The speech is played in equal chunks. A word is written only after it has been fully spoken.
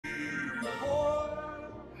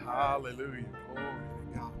Hallelujah. Glory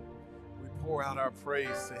to God. We pour out our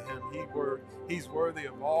praise to him. He's worthy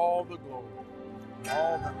of all the glory,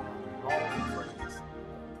 all the honor, all the praise.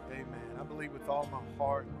 Amen. I believe with all my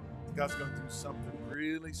heart, God's going to do something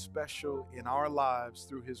really special in our lives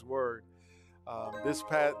through his word.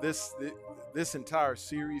 This entire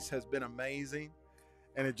series has been amazing,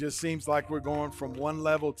 and it just seems like we're going from one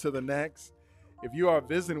level to the next. If you are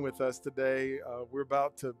visiting with us today, we're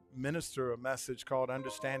about to minister a message called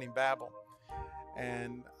Understanding Babel.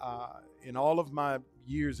 And in all of my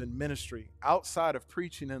years in ministry, outside of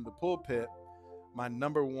preaching in the pulpit, my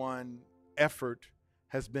number one effort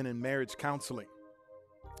has been in marriage counseling.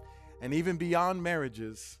 And even beyond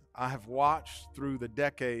marriages, I have watched through the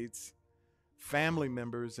decades family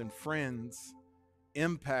members and friends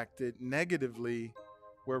impacted negatively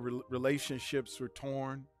where relationships were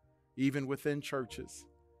torn, even within churches,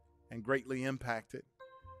 and greatly impacted.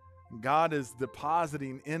 God is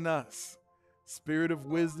depositing in us spirit of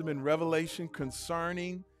wisdom and revelation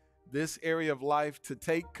concerning this area of life to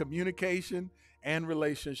take communication and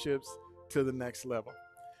relationships to the next level.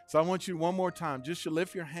 So I want you one more time just to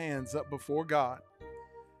lift your hands up before God.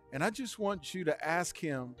 And I just want you to ask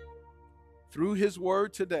him through his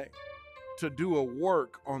word today to do a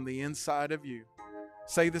work on the inside of you.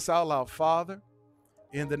 Say this out loud. Father,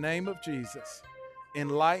 in the name of Jesus,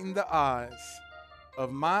 enlighten the eyes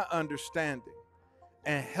of my understanding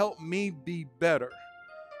and help me be better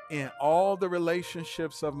in all the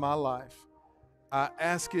relationships of my life. I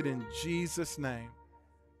ask it in Jesus' name.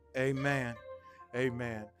 Amen.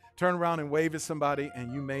 Amen. Turn around and wave at somebody,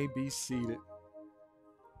 and you may be seated.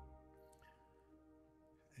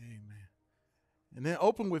 Amen. And then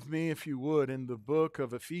open with me, if you would, in the book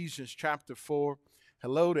of Ephesians chapter 4.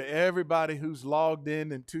 Hello to everybody who's logged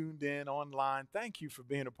in and tuned in online. Thank you for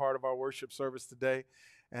being a part of our worship service today.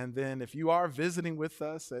 And then if you are visiting with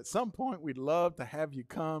us, at some point we'd love to have you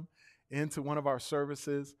come into one of our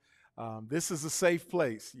services. This is a safe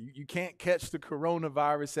place. You can't catch the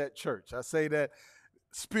coronavirus at church. I say that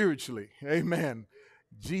spiritually. Amen.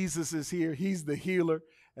 Jesus is here. He's the healer.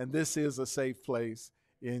 And this is a safe place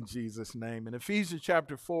in Jesus' name. In Ephesians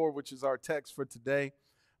chapter 4, which is our text for today,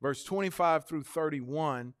 verse 25 through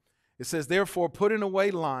 31, it says, therefore, putting away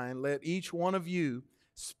lying, let each one of you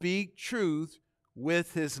speak truth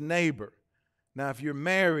with his neighbor. Now, if you're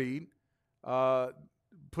married,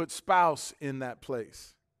 put spouse in that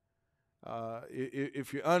place.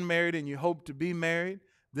 If you're unmarried and you hope to be married,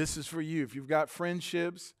 this is for you. If you've got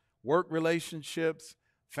friendships, work relationships,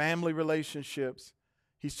 family relationships,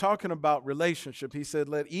 he's talking about relationship. He said,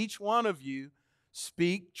 let each one of you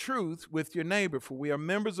speak truth with your neighbor, for we are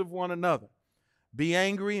members of one another. Be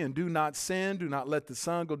angry and do not sin. Do not let the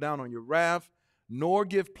sun go down on your wrath, nor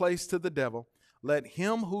give place to the devil. Let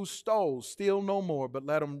him who stole steal no more, but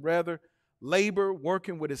let him rather labor,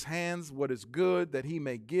 working with his hands what is good, that he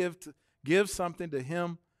may give something to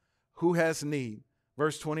him who has need.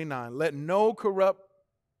 Verse 29, let no corrupt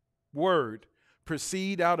word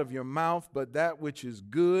proceed out of your mouth, but that which is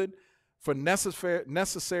good for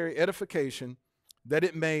necessary edification, that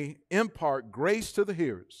it may impart grace to the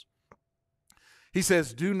hearers. He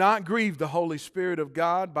says, do not grieve the Holy Spirit of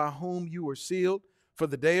God, by whom you were sealed for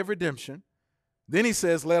the day of redemption. Then he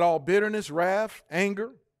says, let all bitterness, wrath,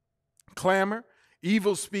 anger, clamor,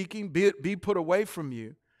 evil speaking be put away from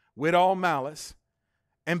you with all malice,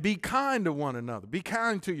 and be kind to one another. Be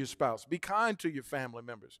kind to your spouse. Be kind to your family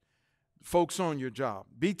members, folks on your job.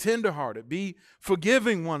 Be tenderhearted. Be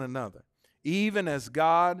forgiving one another, even as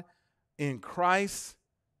God in Christ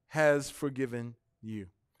has forgiven you.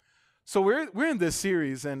 So we're in this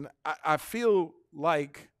series, and I feel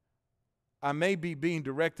like I may be being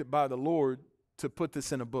directed by the Lord to put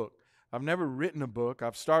this in a book. I've never written a book.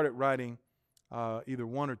 I've started writing either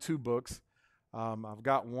one or two books. I've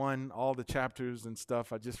got one, all the chapters and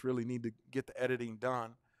stuff. I just really need to get the editing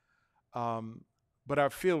done. But I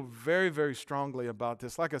feel very, very strongly about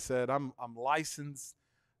this. Like I said, I'm licensed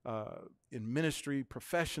in ministry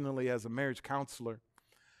professionally as a marriage counselor.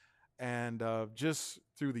 And just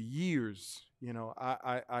through the years, you know,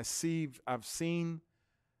 I've seen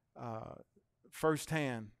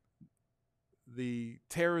firsthand the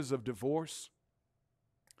terrors of divorce,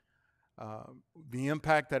 the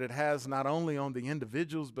impact that it has not only on the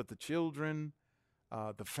individuals, but the children,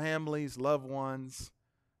 the families, loved ones,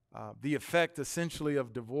 the effect essentially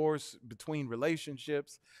of divorce between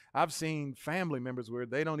relationships. I've seen family members where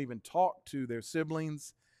they don't even talk to their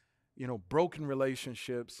siblings, you know, broken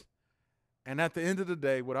relationships. And at the end of the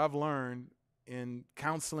day, what I've learned in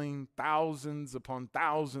counseling thousands upon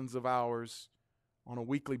thousands of hours on a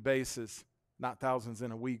weekly basis, not thousands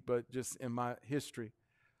in a week, but just in my history,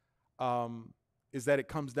 is that it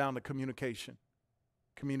comes down to communication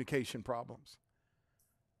problems.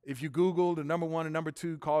 If you Google the number one and number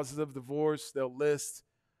two causes of divorce, they'll list,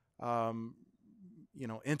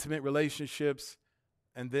 intimate relationships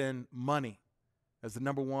and then money as the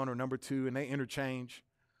number one or number two, and they interchange.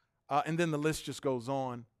 And then the list just goes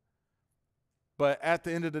on. But at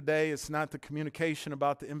the end of the day, it's not the communication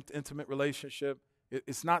about the intimate relationship.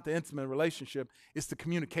 It's not the intimate relationship. It's the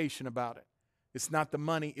communication about it. It's not the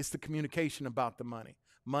money. It's the communication about the money.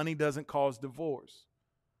 Money doesn't cause divorce.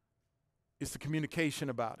 It's the communication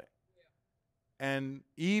about it. And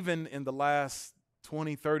even in the last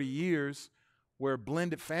 20, 30 years, where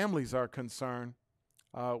blended families are concerned,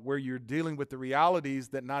 where you're dealing with the realities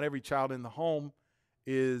that not every child in the home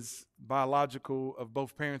is biological of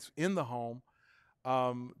both parents in the home,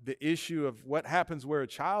 the issue of what happens where a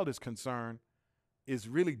child is concerned is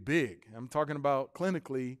really big. I'm talking about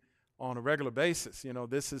clinically on a regular basis.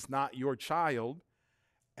 This is not your child,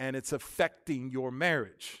 and it's affecting your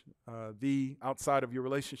marriage. Outside of your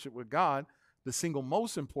relationship with God, the single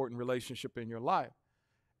most important relationship in your life.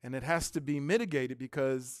 And it has to be mitigated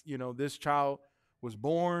because, this child was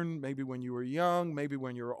born maybe when you were young, maybe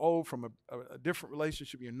when you were old, from a different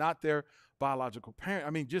relationship. You're not their biological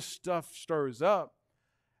parent. Just stuff stirs up.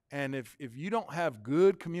 And if you don't have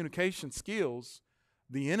good communication skills,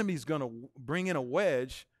 the enemy's going to bring in a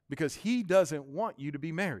wedge because he doesn't want you to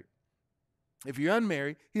be married. If you're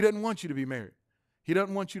unmarried, he doesn't want you to be married. He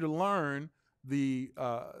doesn't want you to learn the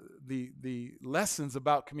lessons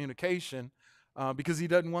about communication because he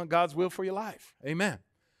doesn't want God's will for your life. Amen.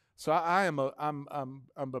 So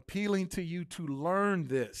I'm appealing to you to learn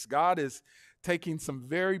this. God is taking some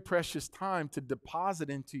very precious time to deposit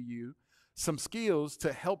into you some skills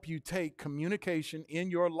to help you take communication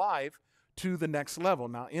in your life to the next level.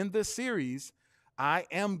 Now, in this series, I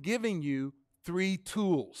am giving you 3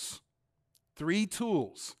 tools. 3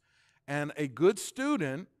 tools. And a good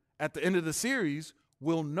student at the end of the series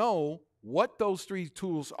will know what those 3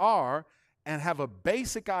 tools are and have a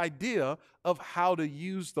basic idea of how to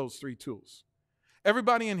use those 3 tools.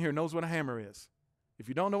 Everybody in here knows what a hammer is. If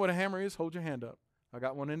you don't know what a hammer is, hold your hand up. I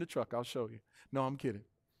got one in the truck. I'll show you. No, I'm kidding.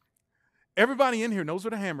 Everybody in here knows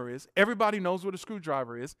what a hammer is. Everybody knows what a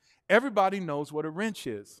screwdriver is. Everybody knows what a wrench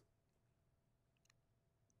is.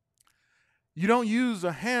 You don't use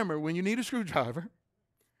a hammer when you need a screwdriver,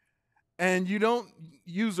 and you don't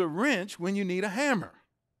use a wrench when you need a hammer.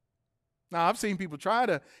 Now, I've seen people try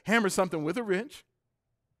to hammer something with a wrench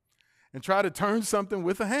and try to turn something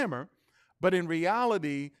with a hammer, but in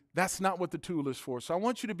reality, that's not what the tool is for. So I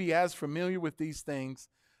want you to be as familiar with these things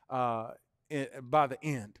by the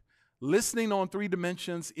end. Listening on 3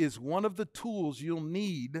 dimensions is one of the tools you'll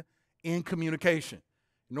need in communication.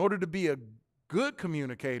 In order to be a good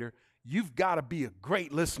communicator, you've got to be a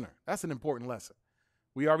great listener. That's an important lesson.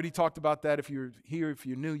 We already talked about that. If you're here, if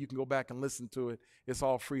you're new, you can go back and listen to it. It's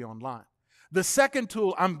all free online. The second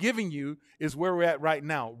tool I'm giving you is where we're at right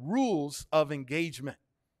now, rules of engagement.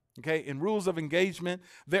 Okay, in rules of engagement,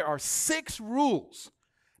 there are 6 rules.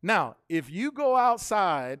 Now, if you go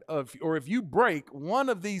outside of, or if you break one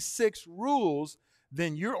of these 6 rules,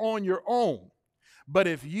 then you're on your own. But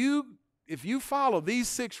if you follow these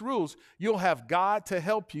 6 rules, you'll have God to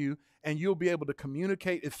help you, and you'll be able to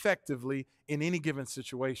communicate effectively in any given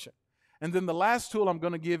situation. And then the last tool I'm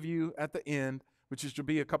going to give you at the end, which is to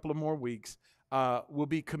be a couple of more weeks, will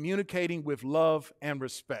be communicating with love and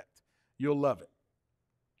respect. You'll love it.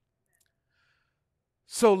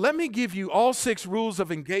 So let me give you all 6 rules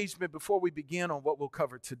of engagement before we begin on what we'll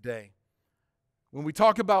cover today. When we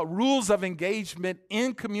talk about rules of engagement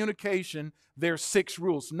in communication, there are 6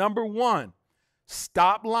 rules. Number 1,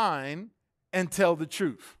 stop lying and tell the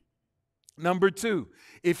truth. Number 2,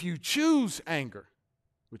 if you choose anger,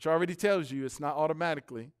 which already tells you it's not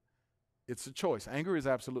automatically, it's a choice. Anger is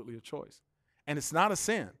absolutely a choice. And it's not a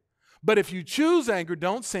sin. But if you choose anger,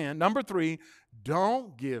 don't sin. Number 3,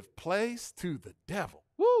 don't give place to the devil.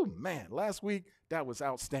 Woo, man, last week that was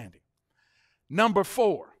outstanding. Number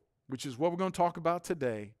 4, which is what we're going to talk about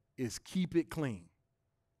today, is keep it clean.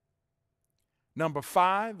 Number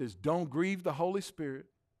 5 is don't grieve the Holy Spirit.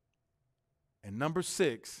 And number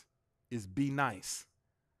 6 is be nice.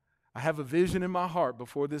 I have a vision in my heart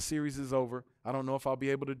before this series is over. I don't know if I'll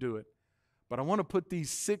be able to do it. But I want to put these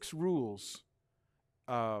 6 rules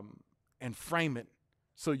and frame it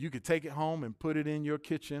so you could take it home and put it in your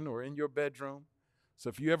kitchen or in your bedroom. So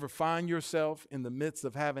if you ever find yourself in the midst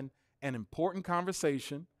of having an important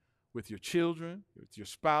conversation with your children, with your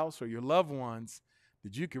spouse, or your loved ones,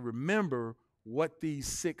 that you can remember what these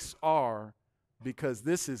 6 are, because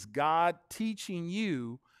this is God teaching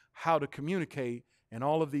you how to communicate And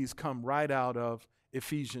all of these come right out of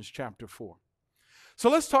Ephesians chapter 4. So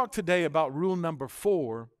let's talk today about rule number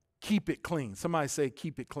 4, keep it clean. Somebody say,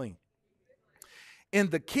 keep it clean. In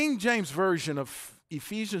the King James Version of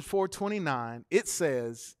Ephesians 4:29, it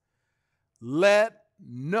says, let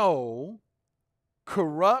no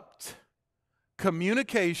corrupt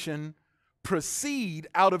communication proceed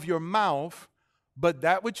out of your mouth, but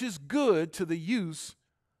that which is good to the use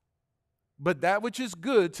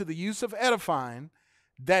of edifying,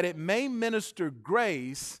 that it may minister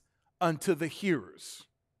grace unto the hearers.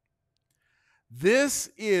 This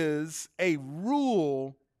is a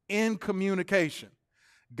rule in communication.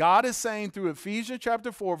 God is saying through Ephesians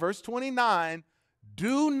chapter 4, verse 29,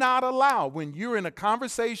 do not allow, when you're in a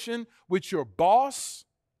conversation with your boss,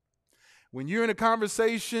 when you're in a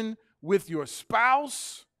conversation with your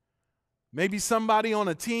spouse, maybe somebody on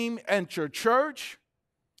a team at your church,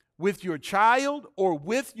 with your child, or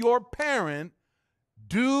with your parent,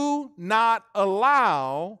 do not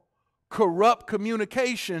allow corrupt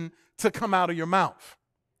communication to come out of your mouth.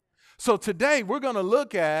 So today we're going to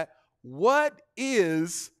look at what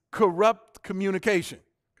is corrupt communication,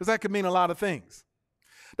 because that could mean a lot of things.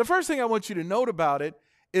 The first thing I want you to note about it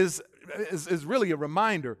is really a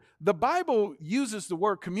reminder. The Bible uses the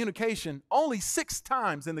word communication only 6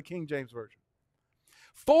 times in the King James Version.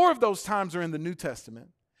 4 of those times are in the New Testament.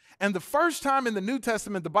 And the first time in the New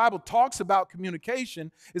Testament the Bible talks about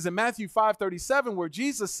communication is in Matthew 5:37, where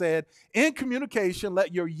Jesus said, in communication,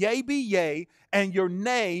 let your yea be yea and your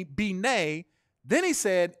nay be nay. Then he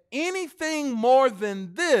said, anything more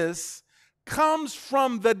than this comes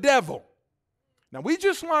from the devil. Now, we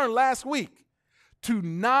just learned last week to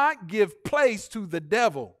not give place to the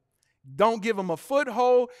devil. Don't give him a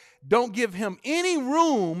foothold. Don't give him any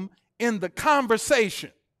room in the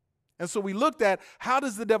conversation. And so we looked at, how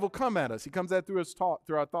does the devil come at us? He comes at through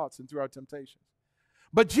our thoughts and through our temptations.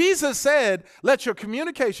 But Jesus said, let your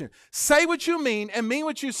communication say what you mean and mean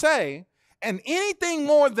what you say. And anything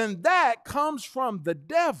more than that comes from the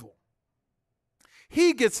devil.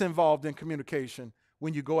 He gets involved in communication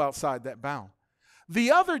when you go outside that bound. The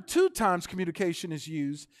other 2 times communication is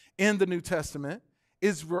used in the New Testament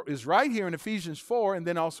is right here in Ephesians 4 and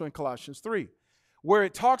then also in Colossians 3, where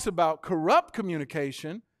it talks about corrupt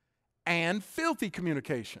communication and filthy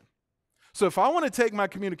communication. So if I want to take my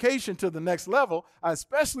communication to the next level, I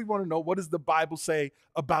especially want to know, what does the Bible say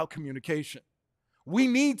about communication? We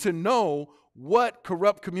need to know what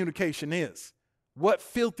corrupt communication is, what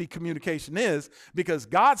filthy communication is, because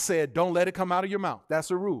God said, don't let it come out of your mouth. That's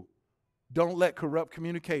a rule. Don't let corrupt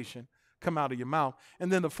communication come out of your mouth.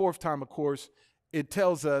 And then the 4th time, of course,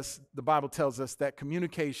 the Bible tells us that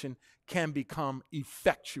communication can become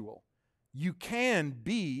effectual. You can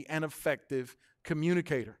be an effective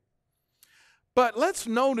communicator. But let's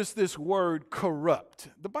notice this word corrupt.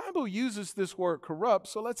 The Bible uses this word corrupt,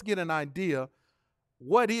 so let's get an idea.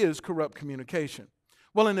 What is corrupt communication?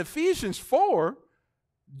 Well, in Ephesians 4,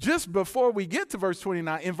 just before we get to verse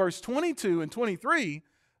 29, in verse 22 and 23,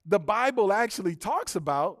 the Bible actually talks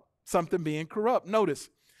about something being corrupt. Notice,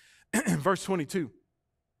 verse 22,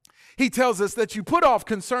 he tells us that you put off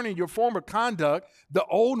concerning your former conduct the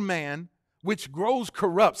old man, which grows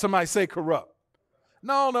corrupt. Somebody say corrupt.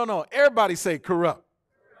 No. Everybody say corrupt.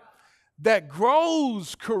 That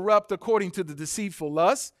grows corrupt according to the deceitful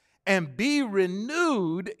lust, and be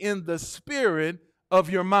renewed in the spirit of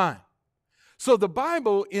your mind. So the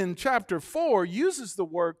Bible in chapter 4 uses the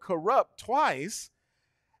word corrupt twice,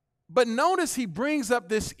 but notice he brings up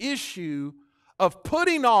this issue of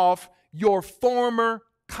putting off your former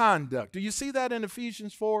conduct. Do you see that in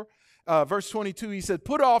Ephesians 4? Verse 22, he said,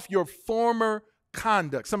 put off your former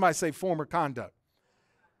conduct. Somebody say former conduct.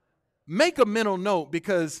 Make a mental note,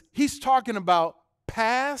 because he's talking about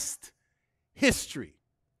past history.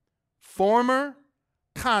 Former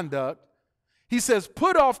conduct. He says,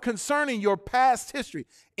 put off concerning your past history.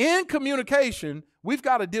 In communication, we've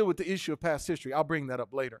got to deal with the issue of past history. I'll bring that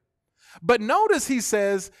up later. But notice he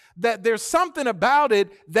says that there's something about it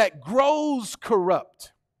that grows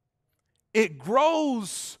corrupt. It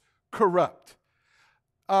grows corrupt.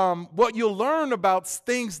 What you'll learn about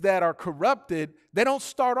things that are corrupted, they don't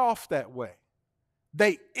start off that way.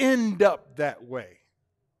 They end up that way.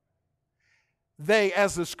 They,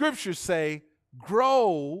 as the scriptures say,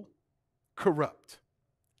 grow corrupt.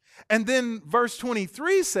 And then verse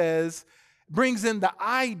 23 says, brings in the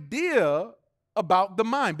idea about the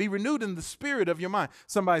mind. Be renewed in the spirit of your mind.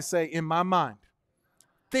 Somebody say, in my mind,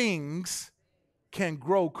 things can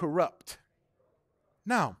grow corrupt.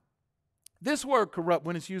 Now, this word corrupt,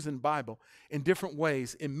 when it's used in the Bible in different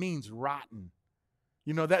ways, it means rotten.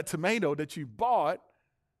 You know, that tomato that you bought,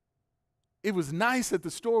 It was nice at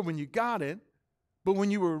the store when you got it, but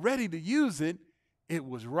when you were ready to use it, it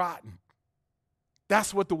was rotten.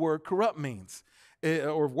 That's what the word corrupt means,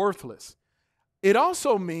 or worthless. It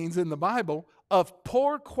also means in the Bible of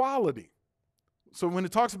poor quality. So when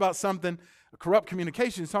it talks about something, corrupt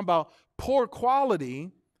communication, it's talking about poor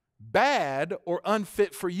quality, bad, or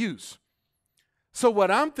unfit for use. So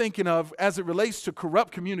what I'm thinking of as it relates to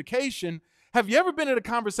corrupt communication, have you ever been in a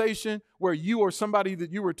conversation where you or somebody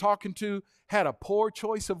that you were talking to had a poor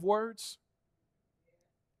choice of words?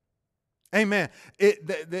 Amen.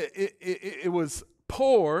 It was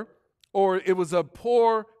poor, or it was a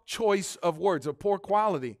poor choice of words, a poor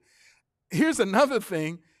quality. Here's another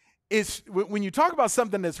thing. It's when you talk about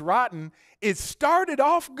something that's rotten, it started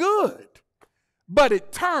off good, but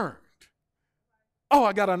it turned. Oh,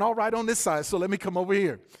 I got an all right on this side, so let me come over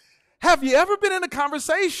here. Have you ever been in a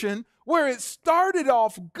conversation where it started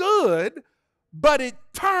off good, but it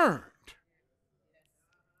turned?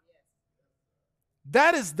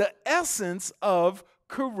 That is the essence of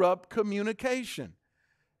corrupt communication.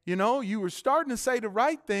 You know, you were starting to say the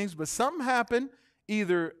right things, but something happened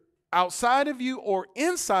either outside of you or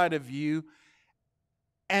inside of you,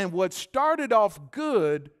 and what started off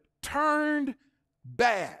good turned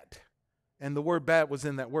bad. And the word bad was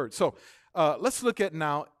in that word. So let's look at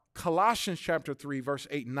now Colossians chapter 3, verse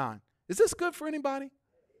 8 and 9. Is this good for anybody?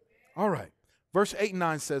 All right. Verse 8 and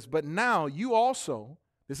 9 says, but now you also,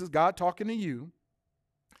 this is God talking to you.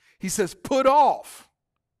 He says, put off,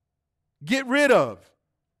 get rid of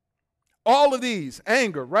all of these: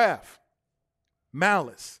 anger, wrath,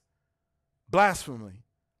 malice, blasphemy,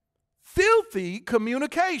 filthy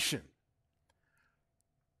communication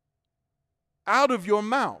out of your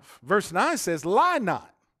mouth. Verse 9 says, lie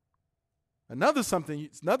not. Another something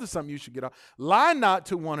you should get off. Lie not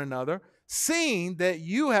to one another, seeing that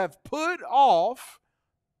you have put off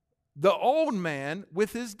the old man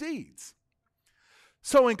with his deeds.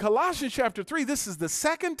 So in Colossians chapter 3, this is the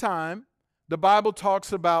second time the Bible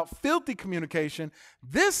talks about filthy communication.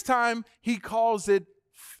 This time he calls it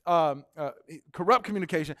corrupt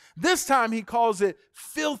communication. This time he calls it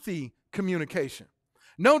filthy communication.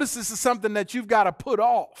 Notice this is something that you've got to put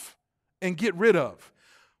off and get rid of.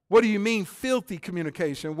 What do you mean filthy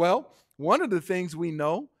communication? Well, one of the things we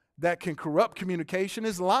know that can corrupt communication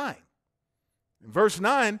is lying. In verse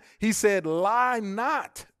 9, he said, lie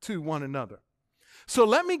not to one another. So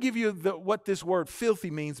let me give you what this word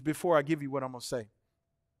filthy means before I give you what I'm going to say.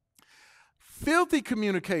 Filthy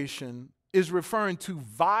communication is referring to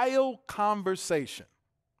vile conversation,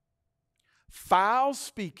 foul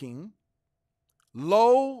speaking,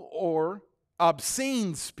 low or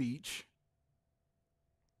obscene speech,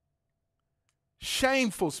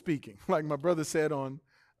 shameful speaking, like my brother said on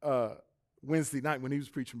Wednesday night when he was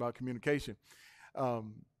preaching about communication.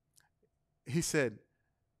 He said,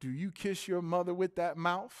 do you kiss your mother with that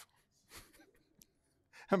mouth?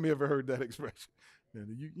 Have you ever heard that expression?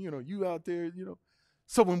 You out there,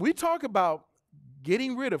 So when we talk about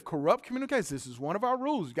getting rid of corrupt communication, this is one of our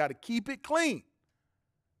rules. You got to keep it clean.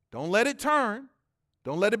 Don't let it turn.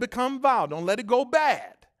 Don't let it become vile. Don't let it go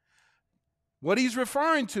bad. What he's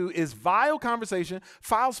referring to is vile conversation,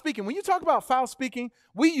 foul speaking. When you talk about foul speaking,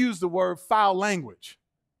 we use the word foul language.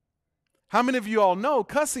 How many of you all know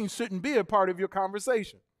cussing shouldn't be a part of your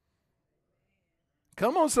conversation?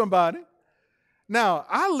 Come on, somebody. Now,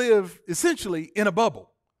 I live essentially in a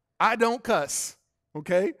bubble. I don't cuss,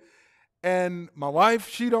 okay? And my wife,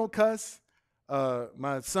 she don't cuss.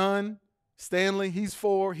 My son, Stanley, he's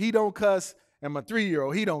 4. He don't cuss. And my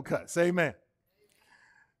 3-year-old, he don't cuss. Amen.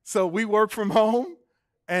 So we work from home,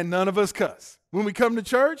 and none of us cuss. When we come to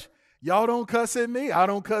church, y'all don't cuss at me. I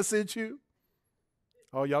don't cuss at you.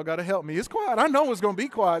 Oh, y'all got to help me. It's quiet. I know it's going to be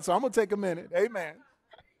quiet, so I'm going to take a minute. Amen.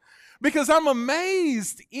 Because I'm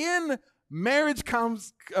amazed in marriage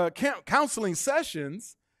counseling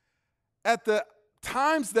sessions at the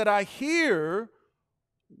times that I hear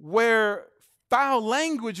where foul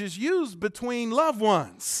language is used between loved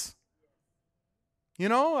ones.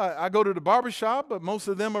 I go to the barbershop, but most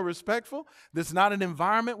of them are respectful. There's not an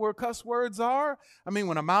environment where cuss words are. I mean,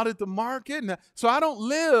 when I'm out at the market. So I don't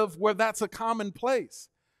live where that's a common place.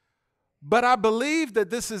 But I believe that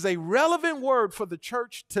this is a relevant word for the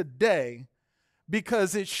church today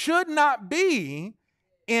because it should not be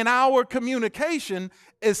in our communication,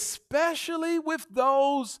 especially with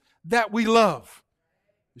those that we love.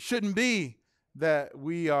 It shouldn't be that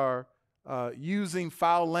we are using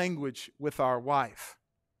foul language with our wife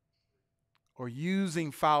or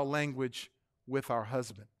using foul language with our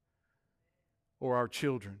husband or our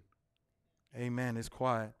children. Amen. It's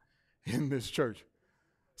quiet in this church.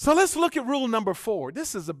 So let's look at rule number 4.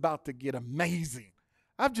 This is about to get amazing.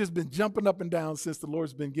 I've just been jumping up and down since the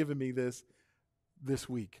Lord's been giving me this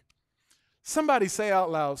week. Somebody say out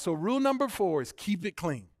loud, so rule number 4 is keep it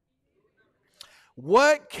clean.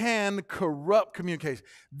 What can corrupt communication?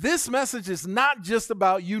 This message is not just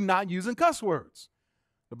about you not using cuss words.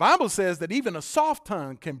 The Bible says that even a soft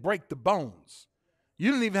tongue can break the bones. You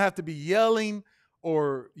don't even have to be yelling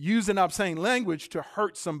or using obscene language to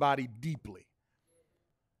hurt somebody deeply.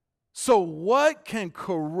 So what can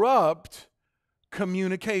corrupt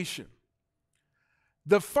communication?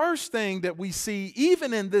 The first thing that we see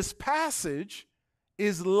even in this passage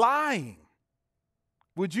is lying.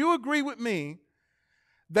 Would you agree with me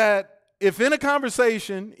that if in a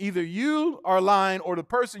conversation either you are lying or the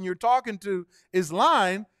person you're talking to is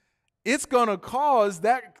lying, it's going to cause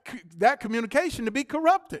that communication to be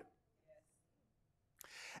corrupted?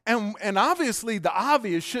 And obviously the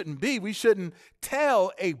obvious shouldn't be. We shouldn't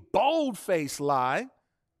tell a bold-faced lie.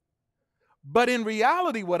 But in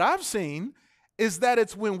reality, what I've seen is that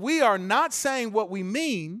it's when we are not saying what we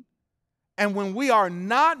mean and when we are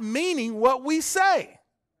not meaning what we say.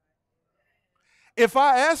 If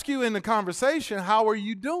I ask you in the conversation, how are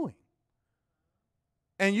you doing?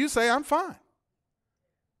 And you say, I'm fine.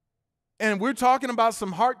 And we're talking about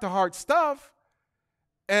some heart-to-heart stuff.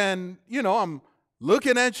 And, I'm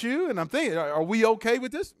looking at you and I'm thinking, are we okay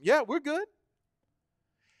with this? Yeah, we're good.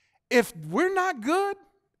 If we're not good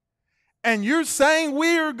and you're saying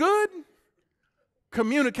we're good,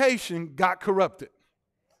 communication got corrupted.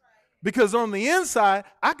 Because on the inside,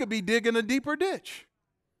 I could be digging a deeper ditch.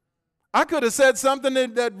 I could have said something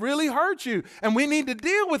that really hurt you, and we need to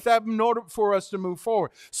deal with that in order for us to move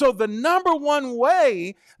forward. So the number one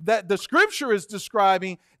way that the scripture is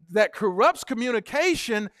describing that corrupts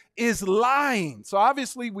communication is lying. So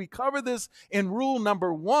obviously we cover this in rule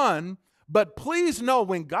number 1, but please know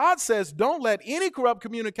when God says don't let any corrupt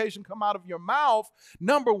communication come out of your mouth,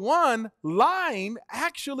 number 1, lying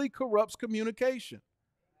actually corrupts communication.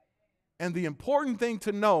 And the important thing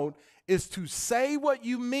to note is to say what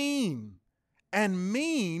you mean and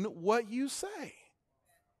mean what you say.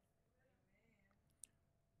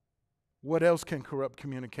 What else can corrupt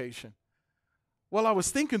communication? Well, I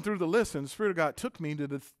was thinking through the list, and the Spirit of God took me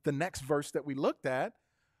to the next verse that we looked at,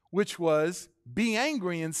 which was, be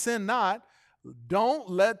angry and sin not. Don't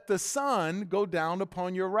let the sun go down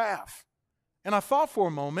upon your wrath. And I thought for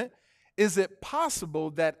a moment, is it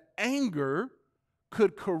possible that anger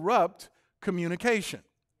could corrupt communication?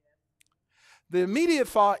 The immediate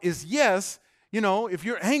thought is yes. If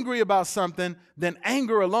you're angry about something, then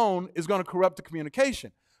anger alone is going to corrupt the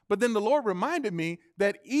communication. But then the Lord reminded me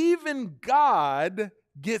that even God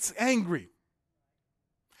gets angry.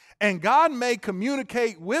 And God may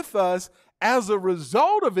communicate with us as a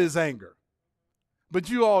result of his anger. But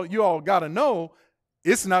you all got to know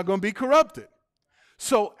it's not going to be corrupted.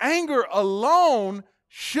 So anger alone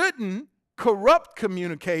shouldn't corrupt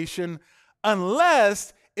communication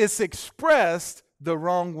unless it's expressed the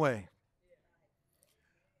wrong way.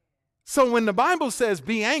 So when the Bible says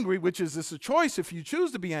be angry, which is it's a choice if you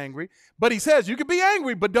choose to be angry, but he says you can be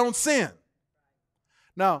angry, but don't sin.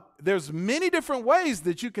 Now, there's many different ways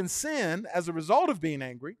that you can sin as a result of being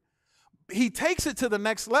angry. He takes it to the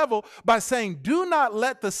next level by saying, do not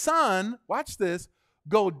let the sun, watch this,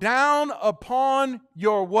 go down upon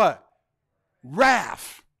your what?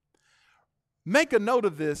 Wrath. Make a note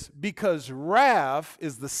of this because wrath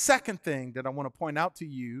is the second thing that I want to point out to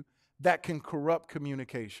you that can corrupt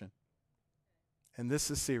communication. And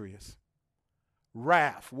this is serious.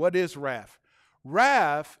 Wrath. What is wrath?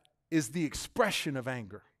 Wrath is the expression of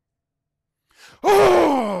anger.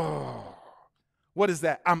 Oh! What is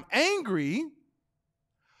that? I'm angry,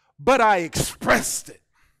 but I expressed it.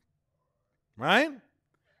 Right?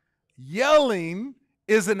 Yelling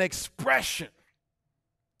is an expression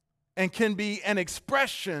and can be an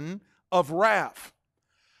expression of wrath.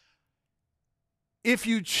 If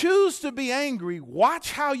you choose to be angry,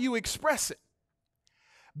 watch how you express it.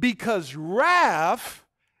 Because wrath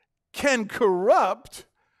can corrupt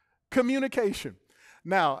communication.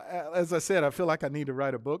 Now, as I said, I feel like I need to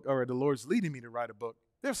write a book, or the Lord's leading me to write a book.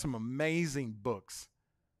 There's some amazing books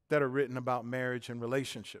that are written about marriage and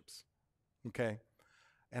relationships. Okay?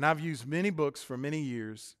 And I've used many books for many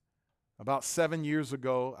years. About 7 years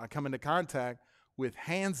ago, I come into contact with,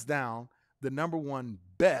 hands down, the number one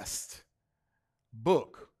best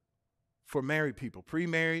book for married people,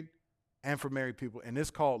 pre-married and for married people. And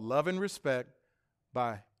it's called Love and Respect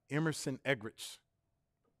by Emerson Eggerichs.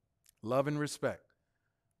 Love and Respect,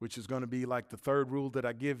 which is going to be like the third rule that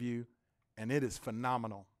I give you, and it is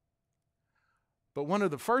phenomenal. But one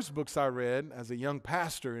of the first books I read as a young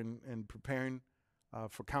pastor in preparing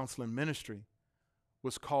for counseling ministry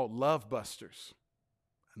was called Love Busters,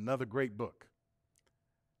 another great book.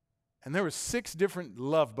 And there were 6 different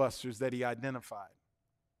love busters that he identified.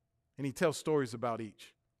 And he tells stories about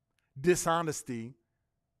each. Dishonesty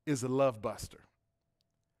is a love buster.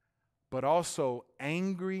 But also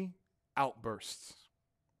angry outbursts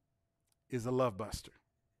is a love buster.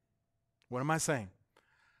 What am I saying?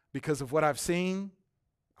 Because of what I've seen,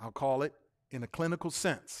 I'll call it in a clinical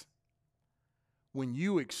sense. When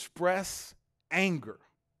you express anger,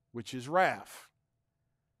 which is wrath,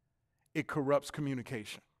 it corrupts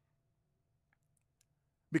communication.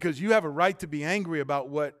 Because you have a right to be angry about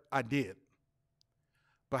what I did.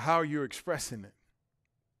 But how are you expressing it?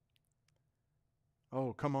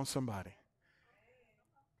 Oh, come on, somebody.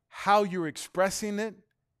 How you're expressing it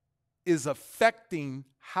is affecting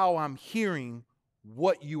how I'm hearing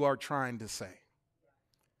what you are trying to say.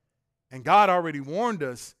 And God already warned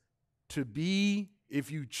us to be, if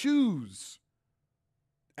you choose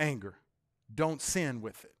anger, don't sin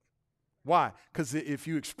with it. Why? Because if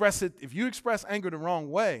you express anger the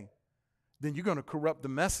wrong way, then you're going to corrupt the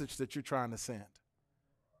message that you're trying to send.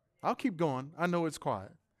 I'll keep going. I know it's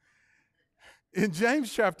quiet. In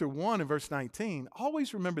James chapter 1 and verse 19,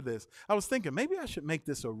 always remember this. I was thinking maybe I should make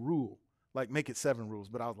this a rule, like make it 7 rules.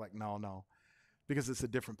 But I was like, no, because it's a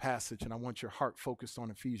different passage and I want your heart focused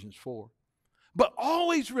on Ephesians 4. But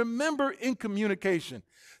always remember in communication.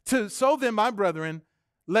 So then, my brethren,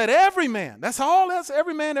 let every man, that's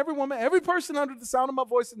every man, every woman, every person under the sound of my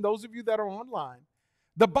voice, and those of you that are online.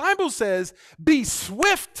 The Bible says, be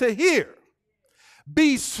swift to hear,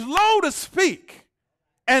 be slow to speak,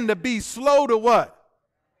 and to be slow to what?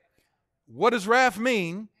 What does wrath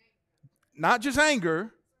mean? Not just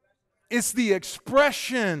anger, it's the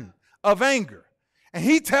expression of anger. And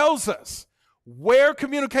he tells us where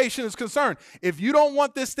communication is concerned. If you don't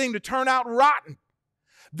want this thing to turn out rotten,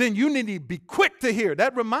 then you need to be quick to hear.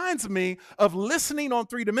 That reminds me of listening on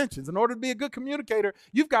 3 dimensions. In order to be a good communicator,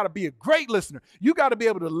 you've got to be a great listener. You've got to be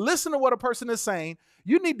able to listen to what a person is saying.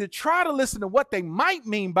 You need to try to listen to what they might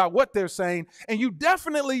mean by what they're saying. And you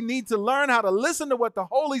definitely need to learn how to listen to what the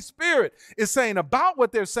Holy Spirit is saying about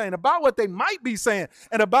what they're saying, about what they might be saying,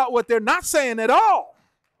 and about what they're not saying at all.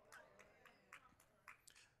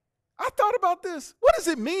 I thought about this. What does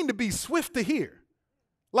it mean to be swift to hear?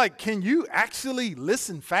 Like, can you actually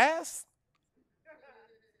listen fast?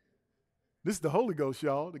 This is the Holy Ghost,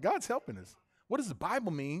 y'all. God's helping us. What does the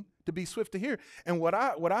Bible mean to be swift to hear? And what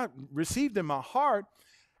I received in my heart,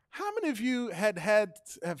 how many of you have had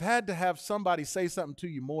to have somebody say something to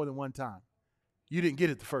you more than one time? You didn't get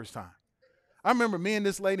it the first time. I remember me and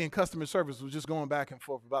this lady in customer service was just going back and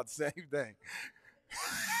forth about the same thing.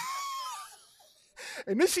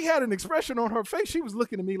 And then she had an expression on her face. She was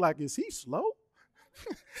looking at me like, is he slow?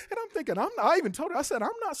 And I'm thinking, I even told her, I said, I'm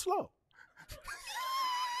not slow.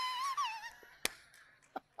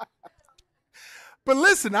 But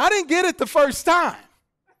listen, I didn't get it the first time.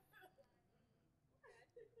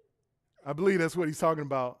 I believe that's what he's talking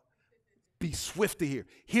about. Be swift to hear.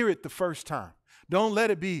 Hear it the first time. Don't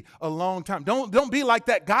let it be a long time. Don't be like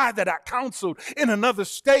that guy that I counseled in another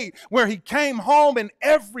state where he came home and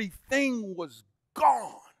everything was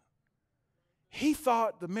gone. He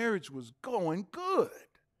thought the marriage was going good.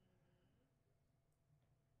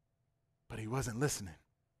 But he wasn't listening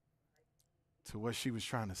to what she was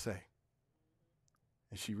trying to say.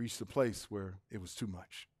 And she reached a place where it was too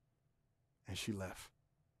much. And she left.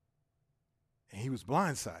 And he was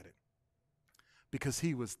blindsided because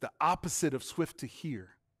he was the opposite of swift to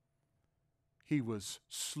hear. He was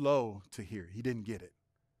slow to hear. He didn't get it.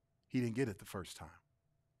 He didn't get it the first time.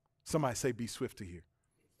 Somebody say, be swift to hear.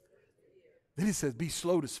 Then he says, be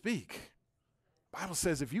slow to speak. The Bible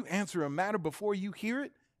says if you answer a matter before you hear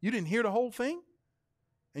it, you didn't hear the whole thing?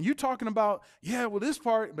 And you're talking about, yeah, well, this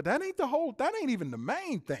part, but that ain't even the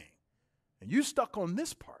main thing. And you stuck on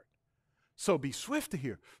this part. So be swift to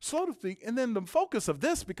hear, slow to speak. And then the focus of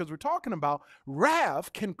this, because we're talking about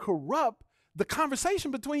wrath can corrupt the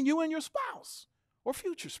conversation between you and your spouse or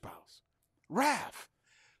future spouse. Wrath,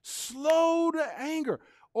 slow to anger,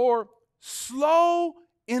 or slow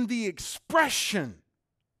in the expression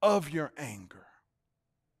of your anger.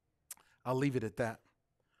 I'll leave it at that.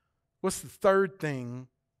 What's the third thing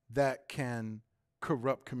that can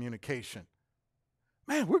corrupt communication?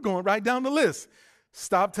 Man, we're going right down the list.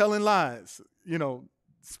 Stop telling lies.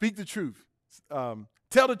 Speak the truth.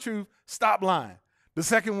 Tell the truth. Stop lying. The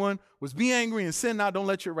second one was be angry and sin not. Don't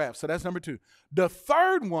let your wrath. So that's number 2. The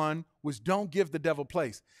third one was don't give the devil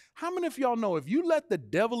place. How many of y'all know if you let the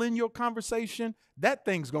devil in your conversation, that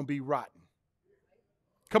thing's going to be rotten?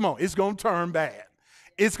 Come on, it's going to turn bad.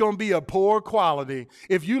 It's going to be a poor quality.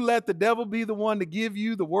 If you let the devil be the one to give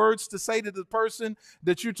you the words to say to the person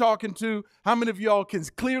that you're talking to, how many of y'all can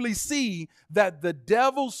clearly see that the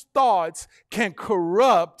devil's thoughts can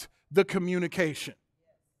corrupt the communication?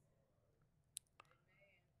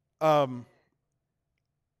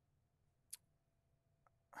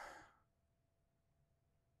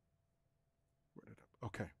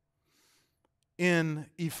 Okay. In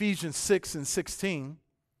Ephesians 6:16,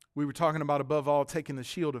 we were talking about, above all, taking the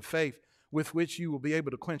shield of faith, with which you will be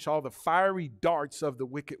able to quench all the fiery darts of the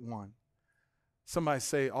wicked one. Somebody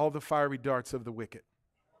say, all the fiery darts of the wicked.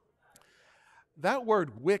 That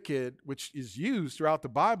word wicked, which is used throughout the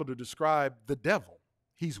Bible to describe the devil,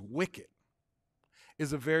 he's wicked,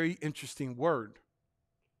 is a very interesting word.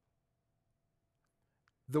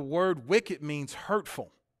 The word wicked means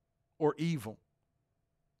hurtful or evil.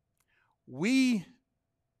 We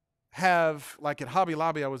have, like at Hobby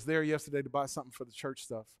Lobby, I was there yesterday to buy something for the church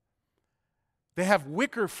stuff. They have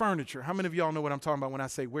wicker furniture. How many of y'all know what I'm talking about when I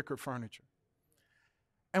say wicker furniture?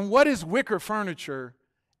 And what is wicker furniture?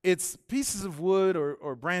 It's pieces of wood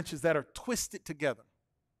or branches that are twisted together.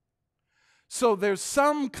 So there's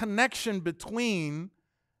some connection between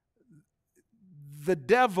the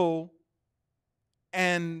devil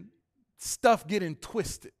and stuff getting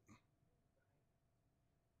twisted.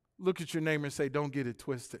 Look at your neighbor and say, don't get it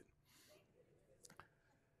twisted.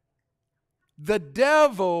 The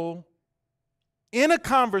devil, in a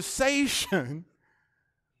conversation,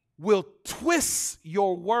 will twist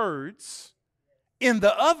your words in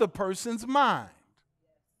the other person's mind.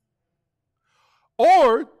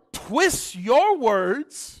 Or twist your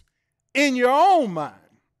words in your own mind.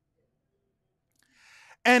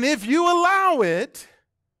 And if you allow it,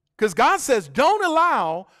 because God says don't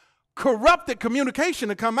allow corrupted communication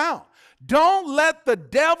to come out. Don't let the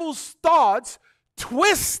devil's thoughts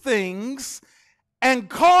twist things and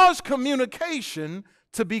cause communication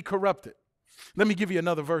to be corrupted. Let me give you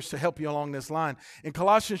another verse to help you along this line. In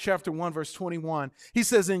Colossians chapter 1, verse 21, he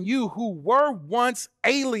says, "And you who were once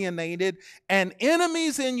alienated and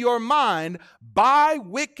enemies in your mind by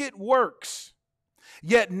wicked works,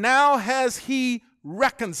 yet now has he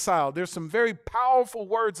reconciled." There's some very powerful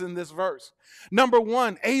words in this verse. Number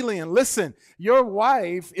one, alien. Listen, your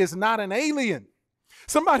wife is not an alien.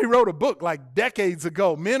 Somebody wrote a book like decades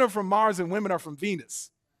ago. Men are from Mars and women are from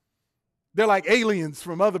Venus. They're like aliens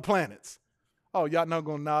from other planets. Oh, y'all not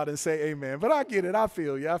going to nod and say amen. But I get it. I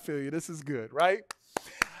feel you. I feel you. This is good, right?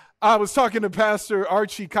 I was talking to Pastor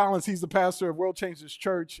Archie Collins. He's the pastor of World Changers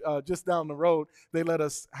Church just down the road. They let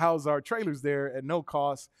us house our trailers there at no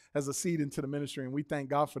cost as a seed into the ministry, and we thank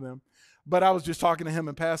God for them. But I was just talking to him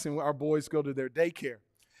in passing. Our boys go to their daycare.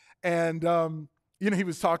 And, we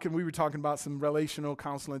were talking about some relational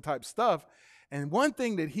counseling type stuff. And one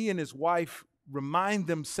thing that he and his wife remind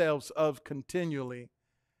themselves of continually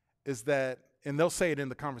is that, and they'll say it in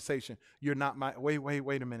the conversation, you're not my,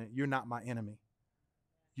 wait a minute, you're not my enemy.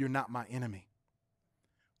 You're not my enemy.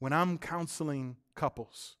 When I'm counseling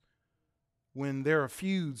couples, when there are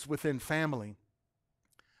feuds within family,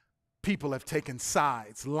 people have taken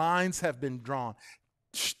sides, lines have been drawn,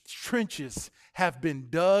 trenches have been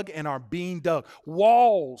dug and are being dug,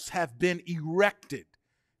 walls have been erected,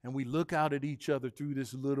 and we look out at each other through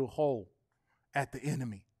this little hole at the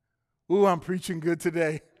enemy. Ooh, I'm preaching good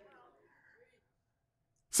today.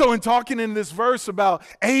 So in talking in this verse about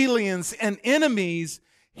aliens and enemies,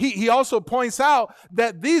 he also points out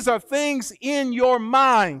that these are things in your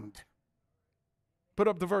mind. Put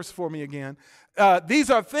up the verse for me again. These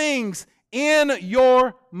are things in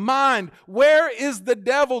your mind. Where is the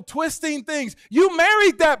devil twisting things? You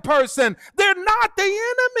married that person. They're not the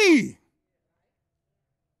enemy.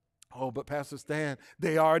 Oh, but Pastor Stan,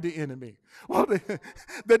 they are the enemy. Well,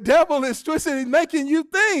 the devil is twisting and making you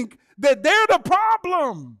think that they're the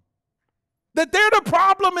problem. That they're the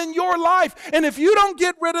problem in your life. And if you don't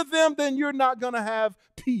get rid of them, then you're not going to have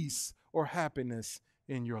peace or happiness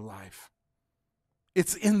in your life.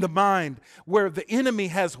 It's in the mind where the enemy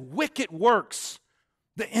has wicked works.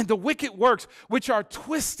 The wicked works, which are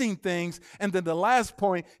twisting things. And then the last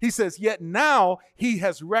point, he says, yet now he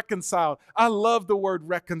has reconciled. I love the word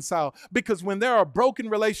reconcile, because when there are broken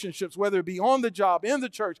relationships, whether it be on the job, in the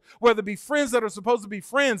church, whether it be friends that are supposed to be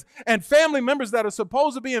friends and family members that are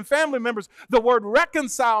supposed to be in family members, the word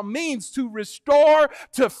reconcile means to restore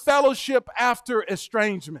to fellowship after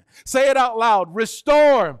estrangement. Say it out loud.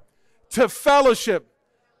 Restore to fellowship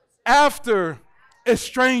after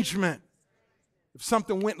estrangement. If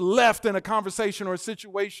something went left in a conversation or a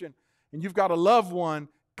situation and you've got a loved one,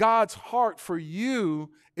 God's heart for you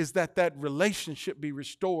is that that relationship be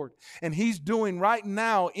restored. And he's doing right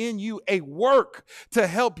now in you a work to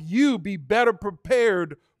help you be better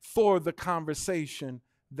prepared for the conversation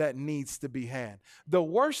that needs to be had. The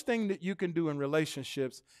worst thing that you can do in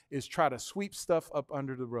relationships is try to sweep stuff up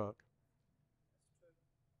under the rug.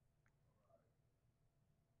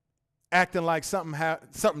 Acting like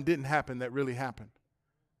something didn't happen that really happened.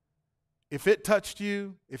 If it touched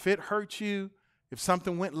you, if it hurt you, if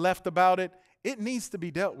something went left about it, it needs to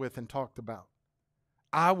be dealt with and talked about.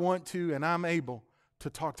 I want to, and I'm able to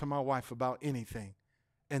talk to my wife about anything,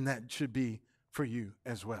 and that should be for you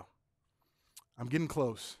as well. I'm getting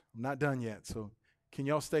close. I'm not done yet, so can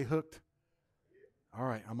y'all stay hooked? All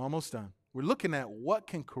right, I'm almost done. We're looking at what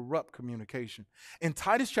can corrupt communication. In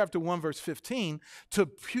Titus chapter 1, verse 15,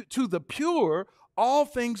 to the pure, all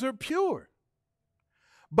things are pure.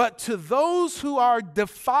 But to those who are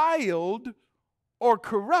defiled or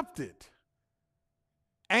corrupted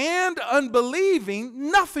and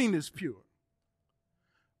unbelieving, nothing is pure.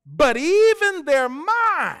 But even their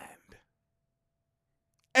mind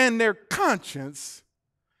and their conscience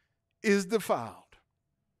is defiled.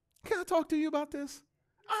 Can I talk to you about this?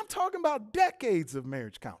 I'm talking about decades of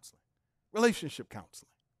marriage counseling, relationship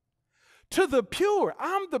counseling. To the pure,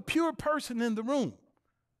 I'm the pure person in the room.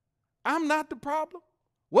 I'm not the problem,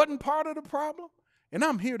 wasn't part of the problem, and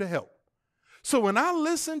I'm here to help. So when I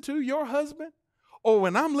listen to your husband, or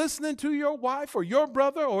when I'm listening to your wife, or your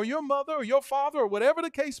brother, or your mother, or your father, or whatever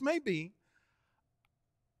the case may be,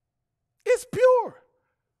 it's pure.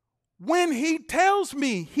 When he tells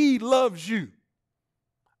me he loves you,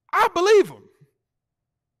 I believe him.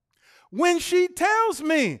 When she tells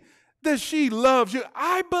me that she loves you,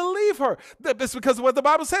 I believe her. That's because of what the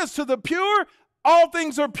Bible says. To the pure, all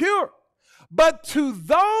things are pure. But to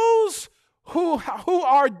those who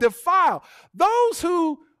are defiled, those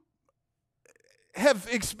who have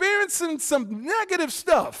experienced some negative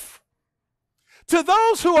stuff, to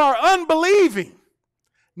those who are unbelieving,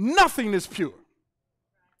 nothing is pure.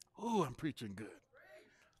 Oh, I'm preaching good.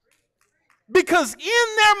 Because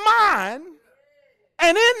in their mind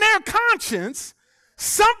and in their conscience,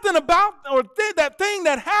 something about that thing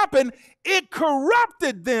that happened, it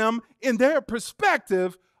corrupted them in their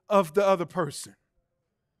perspective of the other person.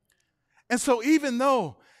 And so even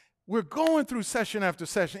though we're going through session after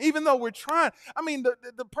session, even though we're trying,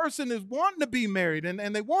 the person is wanting to be married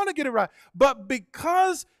and they want to get it right, but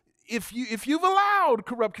because if you've allowed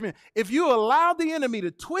corrupt communication, if you allow the enemy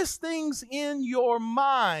to twist things in your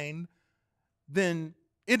mind, then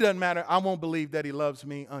it doesn't matter. I won't believe that he loves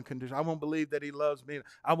me unconditionally. I won't believe that he loves me.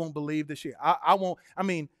 I won't believe that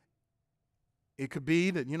it could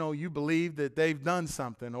be that, you believe that they've done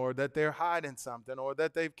something or that they're hiding something or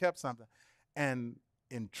that they've kept something. And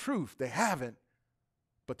in truth, they haven't.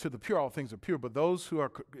 But to the pure, all things are pure. But those who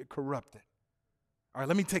are corrupted. All right,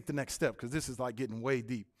 let me take the next step because this is like getting way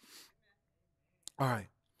deep. All right.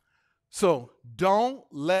 So don't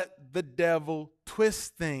let the devil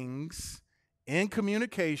twist things in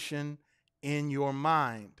communication in your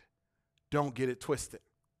mind. Don't get it twisted.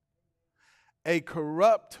 A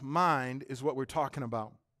corrupt mind is what we're talking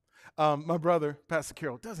about. My brother, Pastor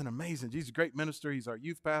Carroll, does an amazing. He's a great minister. He's our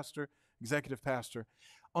youth pastor, executive pastor.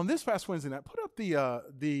 On this past Wednesday night, put up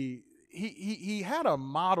he had a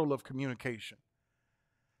model of communication.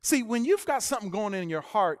 See, when you've got something going on in your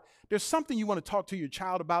heart, there's something you want to talk to your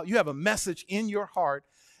child about. You have a message in your heart,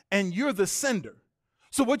 and you're the sender.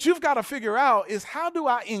 So what you've got to figure out is, how do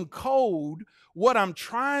I encode what I'm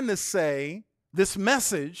trying to say, this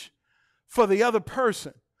message, for the other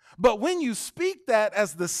person? But when you speak that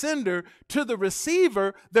as the sender to the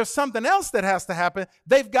receiver, there's something else that has to happen.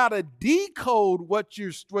 They've got to decode what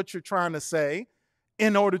you're trying to say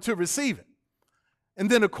in order to receive it. And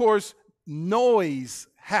then, of course, noise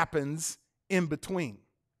happens in between.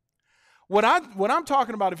 What I'm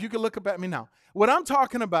talking about, if you could look up at me now, what I'm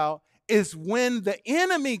talking about is when the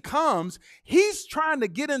enemy comes, he's trying to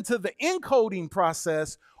get into the encoding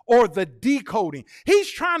process or the decoding. He's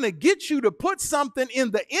trying to get you to put something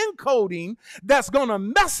in the encoding that's going to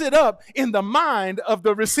mess it up in the mind of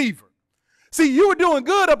the receiver. See, you were doing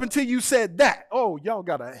good up until you said that. Oh, y'all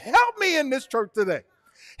got to help me in this church today.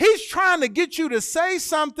 He's trying to get you to say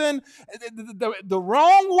something the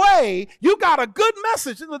wrong way. You got a good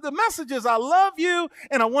message. The message is, I love you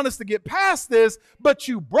and I want us to get past this, but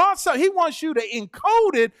you brought something. He wants you to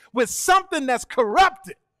encode it with something that's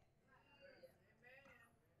corrupted.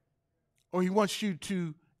 Or he wants it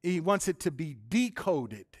to be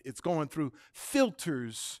decoded. It's going through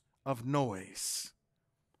filters of noise.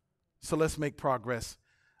 So let's make progress.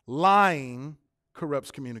 Lying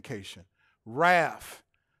corrupts communication. Wrath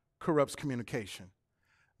corrupts communication.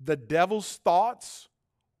 The devil's thoughts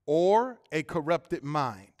or a corrupted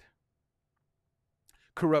mind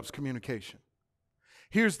corrupts communication.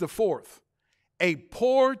 Here's the fourth. A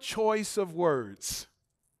poor choice of words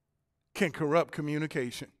can corrupt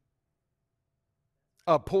communication.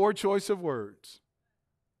 A poor choice of words.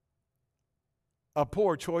 A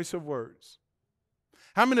poor choice of words.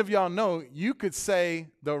 How many of y'all know you could say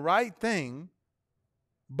the right thing,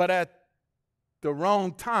 but at the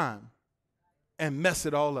wrong time and mess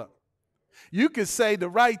it all up? You could say the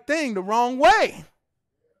right thing the wrong way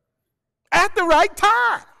at the right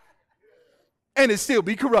time and it still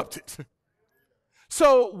be corrupted.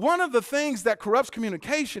 So one of the things that corrupts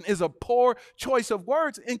communication is a poor choice of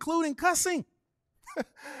words, including cussing.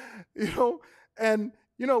 We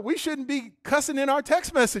shouldn't be cussing in our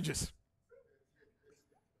text messages.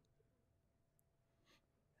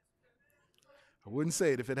 I wouldn't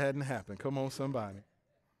say it if it hadn't happened. Come on, somebody.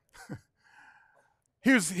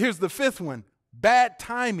 Here's the fifth one. Bad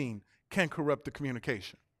timing can corrupt the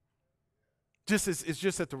communication. It's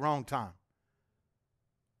just at the wrong time.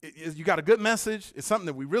 You got a good message. It's something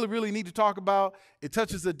that we really, really need to talk about. It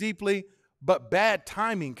touches it deeply, but bad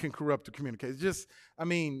timing can corrupt the communication.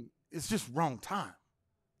 It's just wrong time.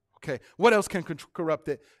 Okay. What else can corrupt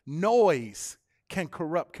it? Noise can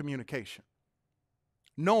corrupt communication.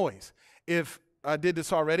 Noise. If I did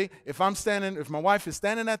this already, if my wife is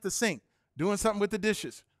standing at the sink, doing something with the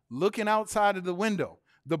dishes, looking outside of the window,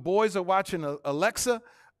 the boys are watching Alexa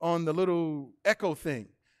on the little Echo thing,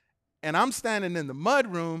 and I'm standing in the mud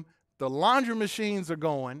room, the laundry machines are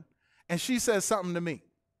going, and she says something to me.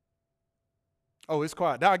 Oh, it's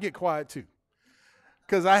quiet. Now I get quiet too,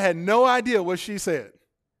 because I had no idea what she said.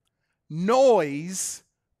 Noise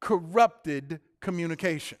corrupted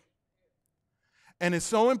communication. And it's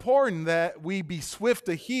so important that we be swift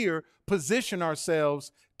to hear, position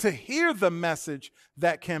ourselves to hear the message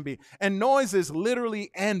that can be. And noise is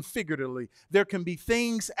literally and figuratively. There can be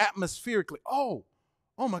things atmospherically. Oh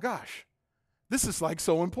my gosh, this is like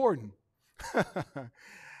so important.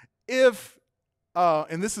 And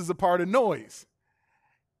this is a part of noise.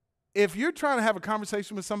 If you're trying to have a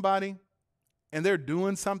conversation with somebody and they're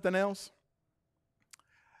doing something else,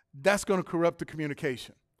 that's going to corrupt the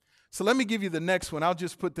communication. So let me give you the next one. I'll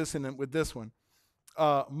just put this in with this one.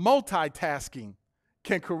 Multitasking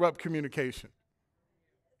can corrupt communication.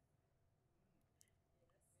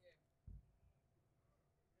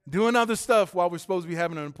 Doing other stuff while we're supposed to be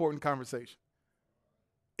having an important conversation.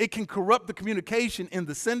 It can corrupt the communication in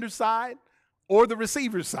the sender side or the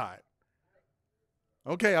receiver side.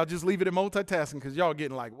 Okay, I'll just leave it at multitasking because y'all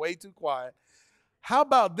getting like way too quiet. How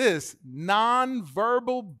about this?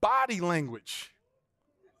 Nonverbal body language.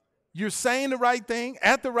 You're saying the right thing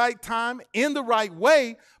at the right time in the right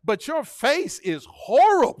way, but your face is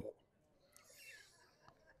horrible.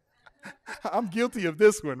 I'm guilty of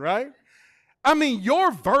this one, right?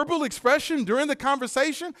 Your verbal expression during the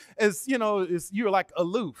conversation is, you're like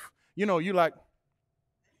aloof. You're like,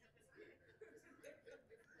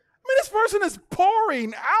 this person is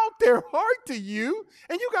pouring out their heart to you,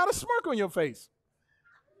 and you got a smirk on your face.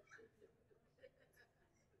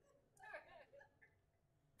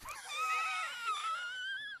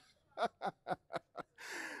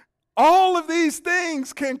 All of these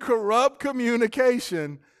things can corrupt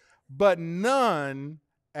communication, but none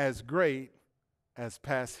as great as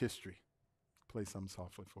past history. Play something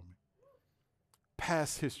softly for me.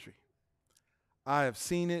 Past history. I have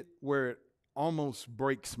seen it where it almost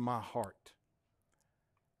breaks my heart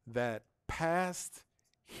that past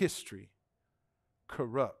history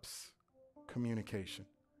corrupts communication.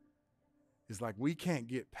 It's like we can't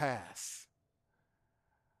get past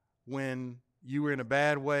when you were in a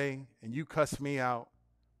bad way and you cussed me out,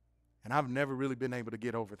 and I've never really been able to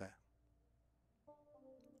get over that.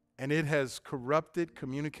 And it has corrupted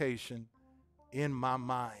communication in my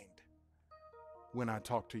mind when I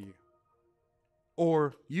talk to you.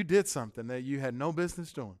 Or you did something that you had no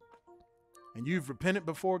business doing, and you've repented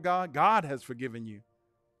before God. God has forgiven you,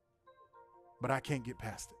 but I can't get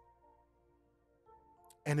past it.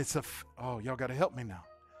 And y'all got to help me now.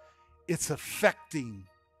 It's affecting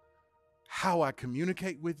how I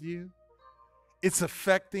communicate with you. It's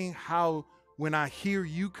affecting how, when I hear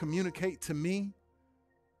you communicate to me,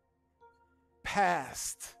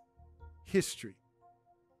 past history.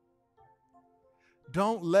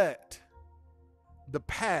 Don't let the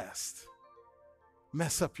past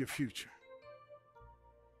mess up your future.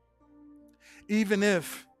 Even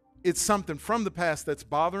if it's something from the past that's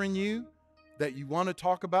bothering you, that you want to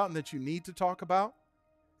talk about and that you need to talk about,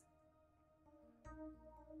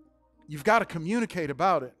 you've got to communicate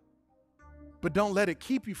about it. but don't let it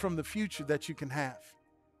keep you from the future that you can have.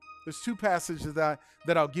 There's two passages that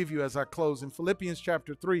I'll give you as I close. In Philippians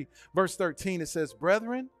chapter 3, verse 13, it says,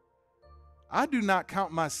 "Brethren, I do not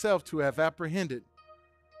count myself to have apprehended,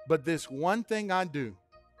 but this one thing I do,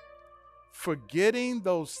 forgetting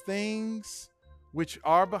those things which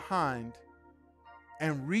are behind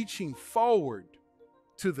and reaching forward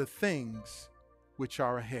to the things which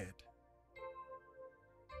are ahead."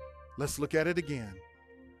 Let's look at it again.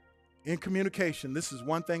 In communication, this is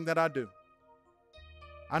one thing that I do.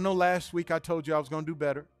 I know last week I told you I was going to do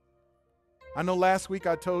better. I know last week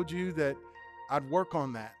I told you that I'd work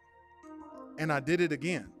on that. And I did it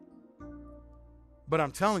again. But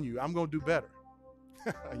I'm telling you, I'm going to do better.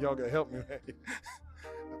 Y'all got to help me.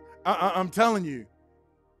 I'm telling you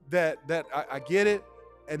that I get it,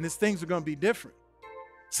 and these things are going to be different.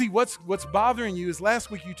 See, what's bothering you is last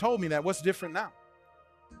week you told me that. What's different now?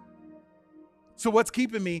 So what's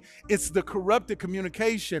keeping me? It's the corrupted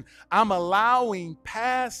communication. I'm allowing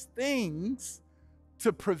past things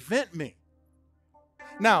to prevent me.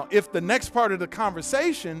 Now, if the next part of the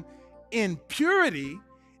conversation in purity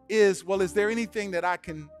is, well, is there anything that I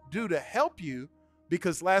can do to help you?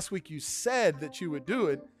 Because last week you said that you would do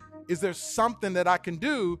it. Is there something that I can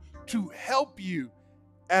do to help you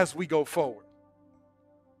as we go forward?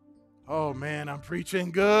 Oh man, I'm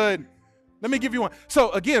preaching good. Let me give you one. So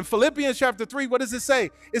again, Philippians chapter 3, what does it say?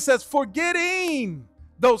 It says, forgetting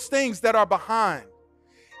those things that are behind.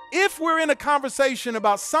 If we're in a conversation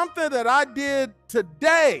about something that I did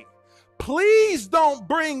today, please don't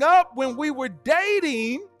bring up when we were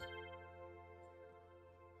dating.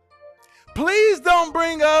 Please don't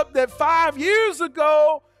bring up that 5 years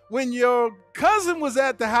ago when your cousin was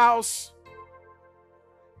at the house.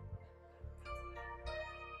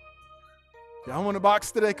 Y'all want a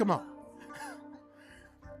box today? Come on.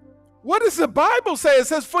 What does the Bible say? It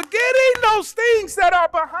says, forgetting those things that are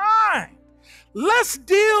behind. Let's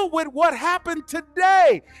deal with what happened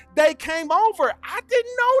today. They came over. I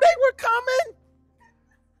didn't know they were coming.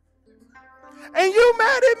 And you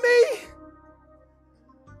mad at me?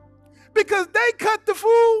 Because they cut the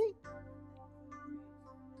food.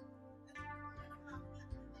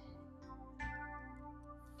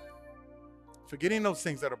 Forgetting those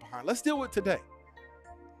things that are behind. Let's deal with today.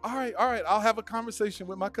 All right. I'll have a conversation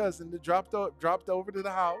with my cousin that dropped over to the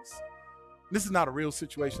house. This is not a real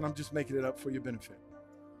situation. I'm just making it up for your benefit.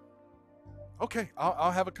 Okay,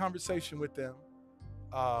 I'll have a conversation with them.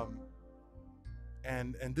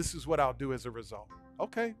 And this is what I'll do as a result.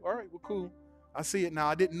 Okay, all right, well, cool. I see it now.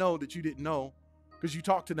 I didn't know that you didn't know because you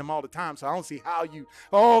talk to them all the time, so I don't see how you,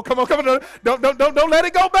 oh, come on. Don't let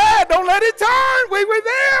it go bad. Don't let it turn. We were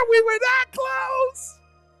there. We were that close.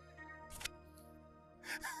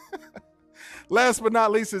 Last but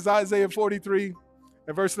not least is Isaiah 43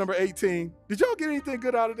 and verse number 18. Did y'all get anything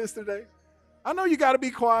good out of this today? I know you got to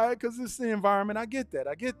be quiet because it's the environment. I get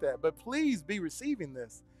that. But please be receiving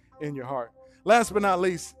this in your heart. Last but not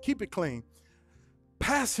least, keep it clean.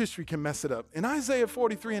 Past history can mess it up. In Isaiah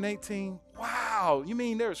 43 and 18, wow, you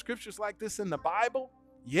mean there are scriptures like this in the Bible?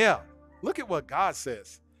 Yeah. Look at what God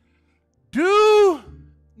says. Do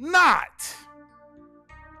not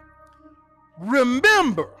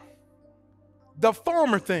remember the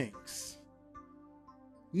former things,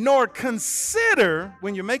 nor consider,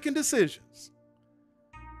 when you're making decisions,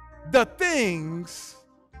 the things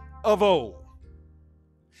of old.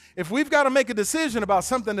 If we've got to make a decision about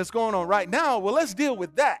something that's going on right now, well, let's deal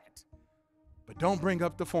with that. But don't bring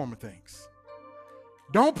up the former things.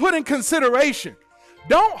 Don't put in consideration.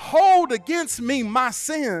 Don't hold against me my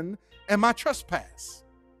sin and my trespass.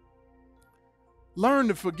 Learn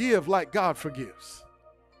to forgive like God forgives.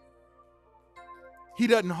 He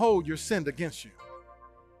doesn't hold your sin against you.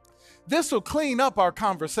 This will clean up our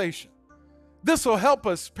conversation. This will help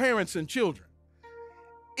us, parents and children.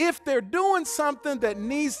 If they're doing something that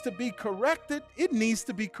needs to be corrected, it needs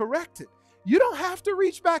to be corrected. You don't have to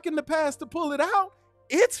reach back in the past to pull it out.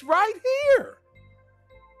 It's right here.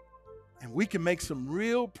 And we can make some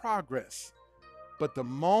real progress. But the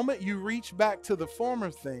moment you reach back to the former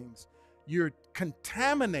things, you're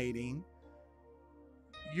contaminating,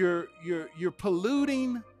 you're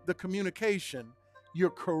polluting the communication, you're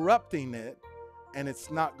corrupting it, and it's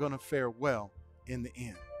not going to fare well in the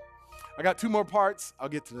end. I got 2 more parts. I'll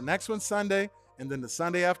get to the next one Sunday, and then the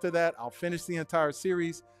Sunday after that, I'll finish the entire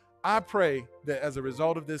series. I pray that as a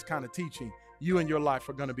result of this kind of teaching, you and your life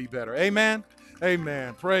are going to be better. Amen?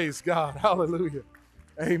 Amen. Praise God. Hallelujah.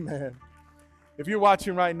 Amen. If you're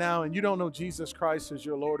watching right now and you don't know Jesus Christ as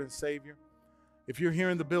your Lord and Savior, if you're here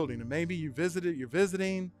in the building and maybe you're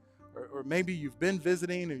visiting, or maybe you've been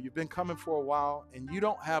visiting or you've been coming for a while and you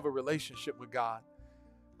don't have a relationship with God,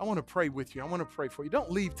 I want to pray with you. I want to pray for you.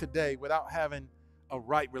 Don't leave today without having a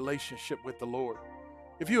right relationship with the Lord.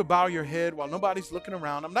 If you would bow your head while nobody's looking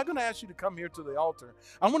around, I'm not going to ask you to come here to the altar.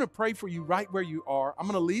 I want to pray for you right where you are. I'm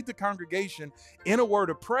going to lead the congregation in a word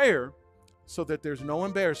of prayer so that there's no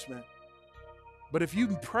embarrassment. But if you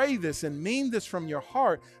pray this and mean this from your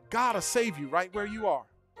heart, God will save you right where you are.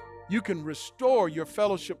 You can restore your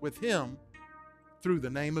fellowship with Him through the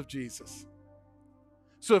name of Jesus.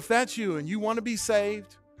 So if that's you and you want to be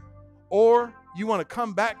saved, or you want to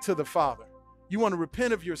come back to the Father, you want to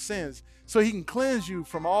repent of your sins so He can cleanse you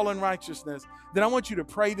from all unrighteousness, then I want you to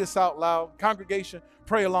pray this out loud. Congregation,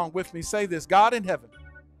 pray along with me. Say this: God in heaven,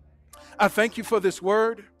 I thank you for this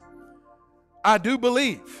word. I do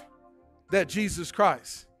believe that Jesus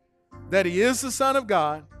Christ, that He is the Son of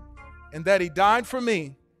God, and that He died for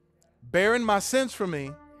me, bearing my sins for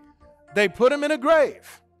me. They put Him in a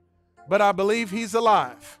grave, but I believe He's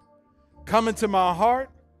alive. Come into my heart,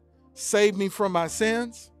 save me from my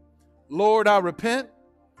sins. Lord, I repent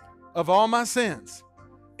of all my sins,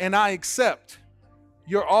 and I accept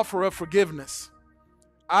your offer of forgiveness.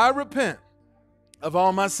 I repent of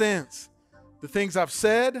all my sins, the things I've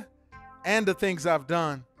said and the things I've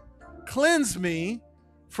done. Cleanse me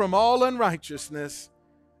from all unrighteousness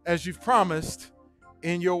as you've promised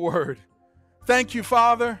in your word. Thank you,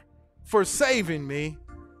 Father, for saving me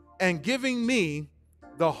and giving me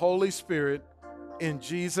the Holy Spirit. In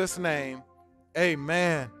Jesus' name,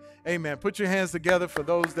 amen. Amen. Put your hands together for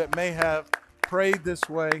those that may have prayed this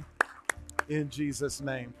way in Jesus'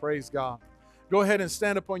 name. Praise God. Go ahead and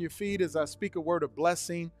stand up on your feet as I speak a word of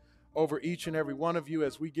blessing over each and every one of you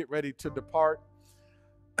as we get ready to depart.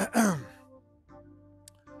 I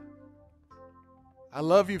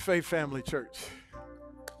love you, Faith Family Church.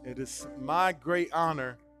 It is my great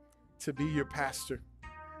honor to be your pastor.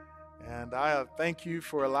 And I thank you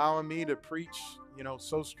for allowing me to preach,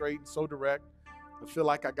 so straight and so direct. I feel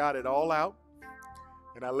like I got it all out,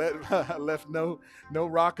 and I left no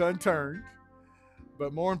rock unturned.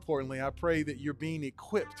 But more importantly, I pray that you're being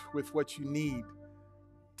equipped with what you need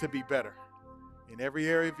to be better in every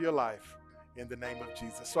area of your life in the name of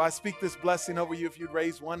Jesus. So I speak this blessing over you. If you'd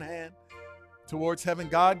raise one hand towards heaven,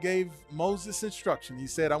 God gave Moses instruction. He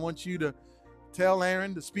said, I want you to tell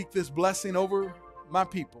Aaron to speak this blessing over my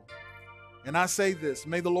people. And I say this: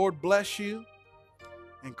 may the Lord bless you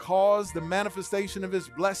and cause the manifestation of His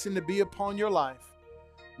blessing to be upon your life.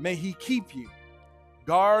 May He keep you,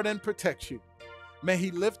 guard and protect you. May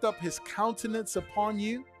He lift up His countenance upon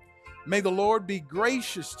you. May the Lord be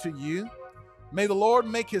gracious to you. May the Lord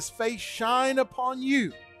make His face shine upon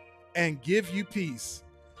you and give you peace.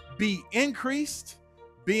 Be increased,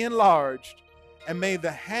 be enlarged, and may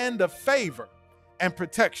the hand of favor and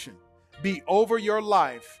protection be over your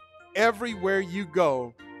life everywhere you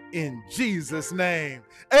go, in Jesus' name.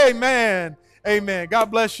 Amen. Amen.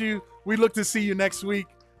 God bless you. We look to see you next week,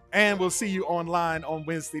 and we'll see you online on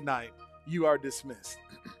Wednesday night. You are dismissed.